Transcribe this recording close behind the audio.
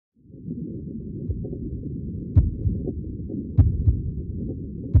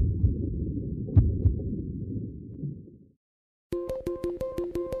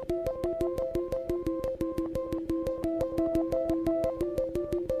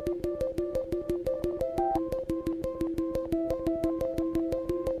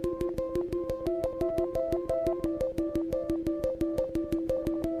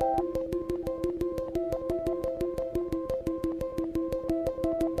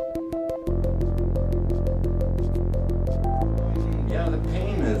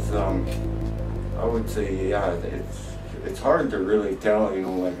I would say, yeah, it's hard to really tell, you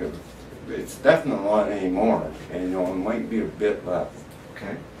know, like it's definitely not anymore, and you know, it might be a bit less.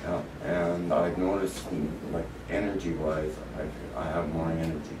 Okay. Yeah, and I've noticed, like energy-wise, I have more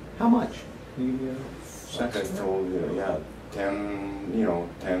energy. How much? Like I told you, yeah, 10, you know,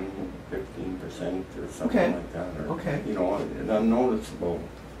 10, 15% or something Okay. like that. Or, Okay. You know, unnoticeable.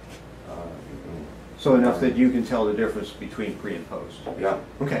 So enough that you can tell the difference between pre and post. Yeah.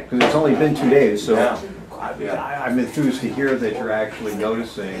 Okay, because it's only been 2 days, so Yeah. I'm enthused to hear that you're actually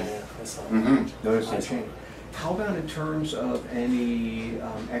noticing Mm-hmm. change. How about in terms of any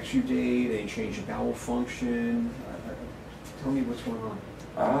exudate, any change in bowel function? Tell me what's going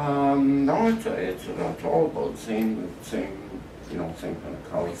on. No, it's all about same, you know, same kind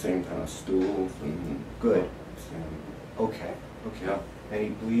of color, same kind of stools and. Good. Same, Okay. Okay. yeah. Any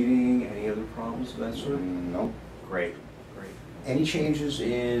bleeding? Any other problems of that sort? No. Great. Great. Any changes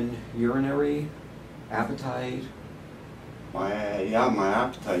in urinary appetite? My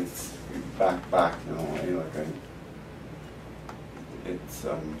appetite's back now. Like it's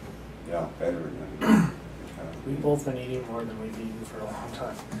yeah, better than. We've both been eating more than we've eaten for a long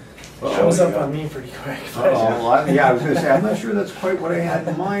time. Uh-oh, Shows up yeah. on me pretty quick. Yeah, I was going to say, I'm not sure that's quite what I had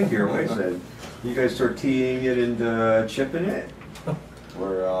in mind here. Wait a second. You guys tortilling it and chipping it?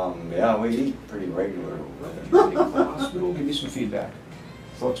 We're yeah, we eat pretty regular. Hospital, give me some feedback.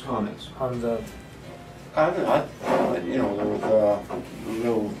 Thoughts, comments? On the You know, there was a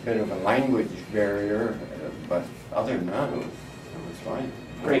little bit of a language barrier, but other than that, it was fine.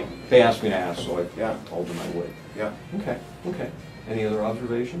 Great. They asked me to ask, so Yeah. I told them I would. Yeah. Okay. Okay. Any other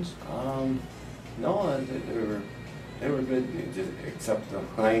observations? No, they were good, just except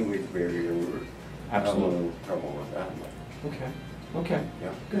the language barrier. We were having a little trouble with that. Okay. Okay. Yeah.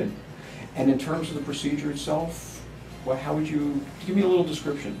 Good. And in terms of the procedure itself, how would you give me a little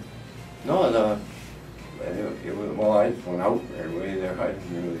description? No, it was, well, I went out right away there. I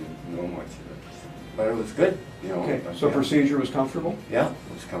didn't really know much of it, but it was good. You know. Okay. But So yeah. procedure was comfortable? Yeah,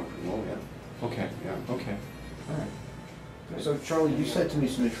 it was comfortable. Yeah. Okay. Yeah. Okay. All right. So, Charlie, you said to me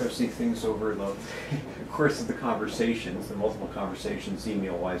some interesting things over the course of the conversations, the multiple conversations,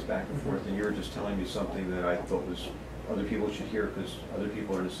 email-wise, back and forth, and you were just telling me something that I thought was other people should hear, because other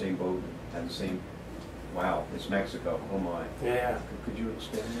people are in the same boat, had the same, wow, it's Mexico, oh my. yeah. Could you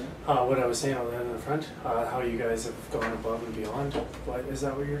expand that? What I was saying on the front, how you guys have gone above and beyond. What is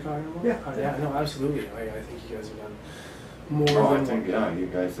that what you're talking about? Yeah. Yeah. No, absolutely. I think you guys have done more Oh, I than think, yeah, you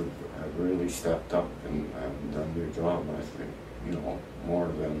guys have really stepped up and done your job. I think, you know, more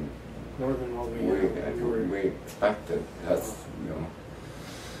than what we we expected. That's, you know.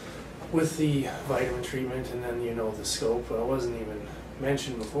 with the vitamin treatment, and then the scope wasn't even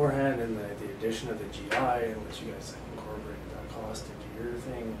mentioned beforehand, and the addition of the GI, and which you guys incorporated that cost into your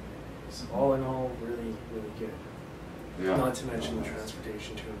thing. It's all in all really, really good. Yeah. Not to mention the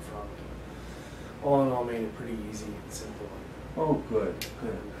transportation to and from. All in all, made it pretty easy and simple. Oh, good,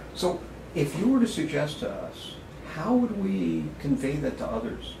 good. So, if you were to suggest to us, how would we convey that to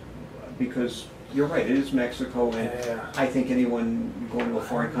others? Because you're right, it is Mexico, and Yeah. I think anyone going to a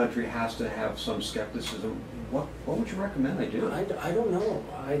foreign country has to have some skepticism. What would you recommend I do? I don't know.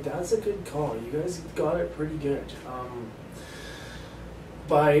 That's a good call. You guys got it pretty good.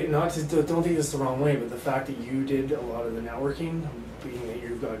 Don't take this the wrong way, but the fact that you did a lot of the networking, being that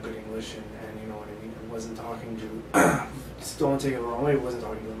you've got good English and you know what I mean, and wasn't talking to, don't take it the wrong way, wasn't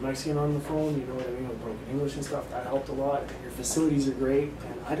talking to a Mexican on the phone, you know what I mean, with broken English and stuff, that helped a lot. And your facilities are great,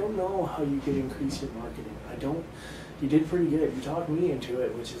 and I don't know how you could increase your marketing. You did pretty good. You talked me into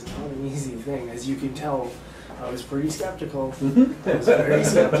it, which is not an easy thing. As you can tell, I was pretty skeptical. I was very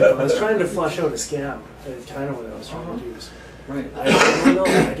skeptical. I was trying to flush out a scam. That's kind of what I was trying to do. Right. I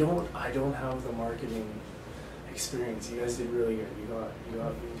don't know. I don't have the marketing experience. You guys did really good. You got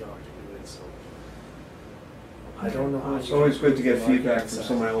me talking to it. So I don't know how. It's you always can good to get improve the feedback marketing from side.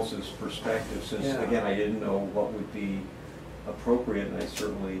 someone else's perspective, since, Yeah. again, I didn't know what would be appropriate, and I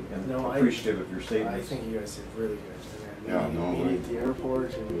certainly am No, appreciative of your I statements. think you guys did really good. Yeah, no, meeting at the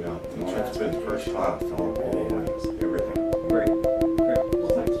airport. And Yeah, no, it's been first class all over everything. Great.